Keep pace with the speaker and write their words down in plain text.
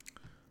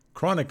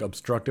Chronic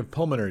obstructive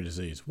pulmonary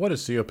disease. What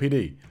is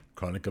COPD?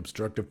 Chronic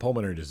obstructive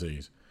pulmonary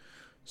disease.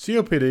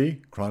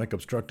 COPD, chronic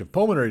obstructive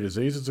pulmonary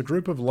disease, is a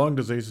group of lung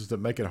diseases that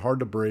make it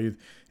hard to breathe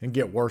and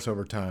get worse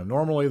over time.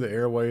 Normally, the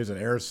airways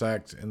and air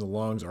sacs in the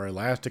lungs are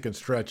elastic and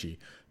stretchy.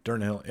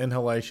 During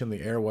inhalation,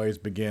 the airways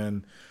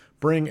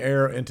bring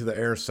air into the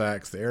air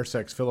sacs. The air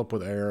sacs fill up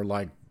with air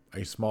like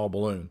a small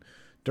balloon.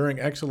 During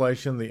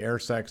exhalation, the air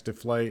sacs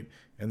deflate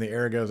and the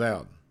air goes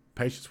out.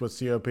 Patients with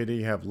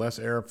COPD have less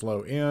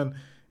airflow in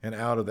and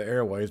out of the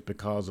airways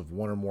because of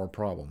one or more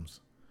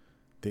problems.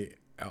 The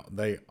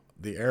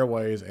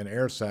airways and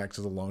air sacs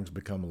of the lungs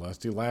become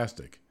less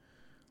elastic.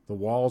 The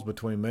walls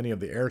between many of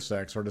the air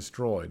sacs are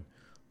destroyed.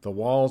 The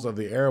walls of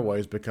the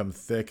airways become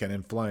thick and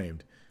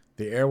inflamed.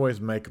 The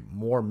airways make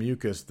more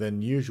mucus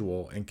than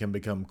usual and can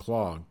become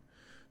clogged.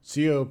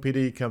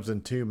 COPD comes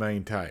in two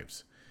main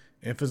types.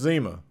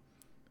 Emphysema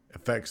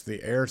affects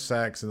the air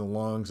sacs in the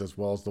lungs as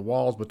well as the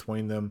walls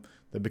between them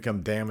that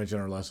become damaged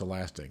and are less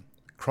elastic.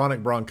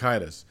 Chronic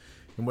bronchitis,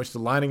 in which the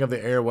lining of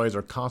the airways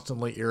are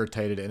constantly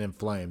irritated and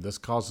inflamed. This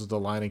causes the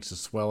linings to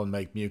swell and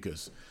make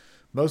mucus.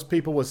 Most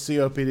people with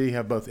COPD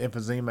have both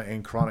emphysema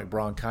and chronic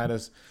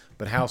bronchitis,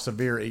 but how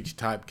severe each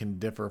type can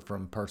differ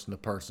from person to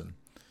person.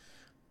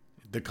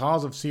 The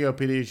cause of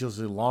COPD is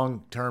usually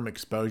long-term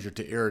exposure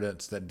to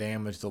irritants that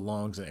damage the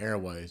lungs and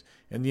airways.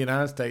 In the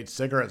United States,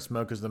 cigarette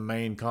smoke is the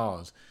main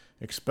cause.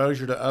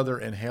 Exposure to other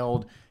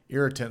inhaled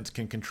irritants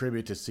can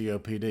contribute to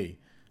COPD.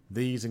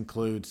 These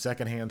include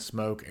secondhand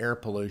smoke, air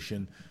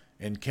pollution,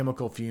 and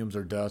chemical fumes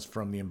or dust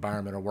from the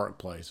environment or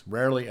workplace.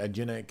 Rarely, a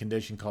genetic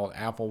condition called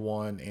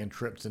alpha-1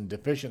 antitrypsin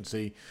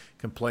deficiency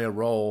can play a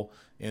role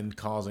in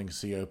causing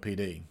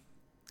COPD.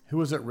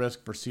 Who is at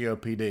risk for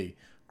COPD,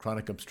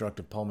 chronic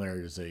obstructive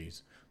pulmonary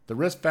disease? The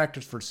risk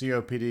factors for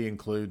COPD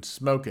include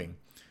smoking.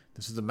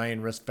 This is the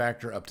main risk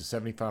factor. Up to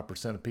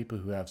 75% of people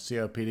who have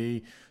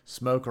COPD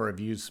smoke or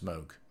have used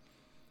smoke.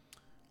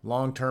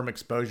 Long-term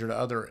exposure to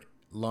other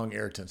lung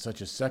irritants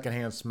such as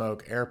secondhand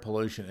smoke, air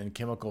pollution, and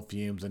chemical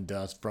fumes and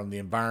dust from the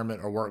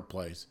environment or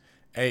workplace.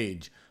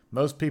 Age.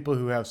 Most people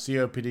who have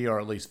COPD are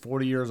at least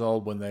 40 years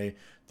old when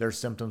their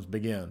symptoms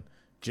begin.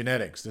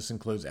 Genetics. This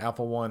includes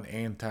alpha-1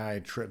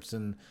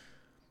 antitrypsin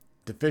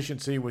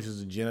deficiency, which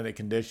is a genetic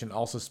condition.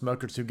 Also,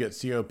 smokers who get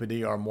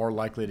COPD are more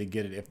likely to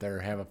get it if they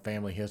have a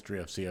family history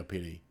of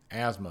COPD.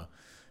 Asthma.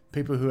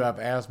 People who have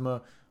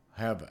asthma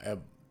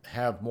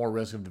have more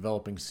risk of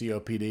developing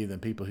COPD than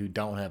people who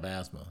don't have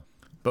asthma.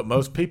 But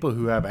most people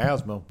who have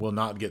asthma will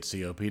not get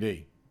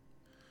COPD.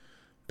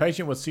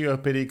 Patient with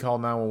COPD call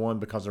 911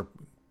 because their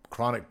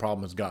chronic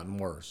problem has gotten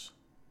worse.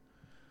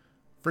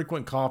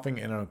 Frequent coughing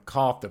and a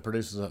cough that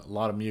produces a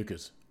lot of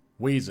mucus.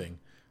 Wheezing.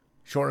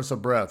 Shortness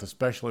of breath,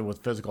 especially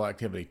with physical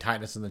activity.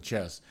 Tightness in the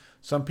chest.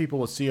 Some people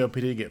with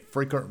COPD get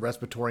frequent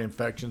respiratory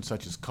infections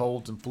such as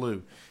colds and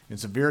flu. In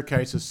severe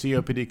cases,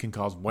 COPD can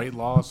cause weight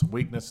loss,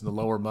 weakness in the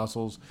lower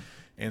muscles,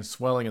 and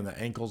swelling in the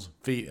ankles,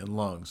 feet, and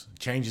lungs.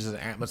 Changes in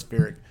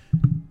atmospheric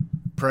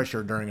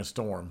pressure during a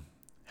storm.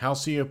 How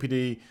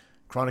COPD,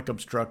 chronic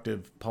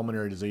obstructive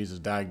pulmonary disease, is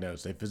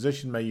diagnosed. A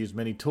physician may use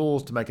many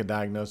tools to make a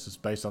diagnosis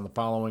based on the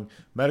following: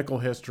 medical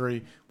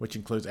history, which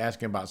includes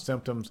asking about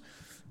symptoms,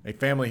 a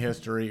family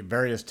history,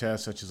 various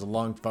tests such as a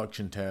lung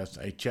function test,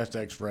 a chest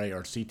x-ray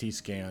or CT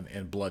scan,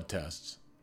 and blood tests.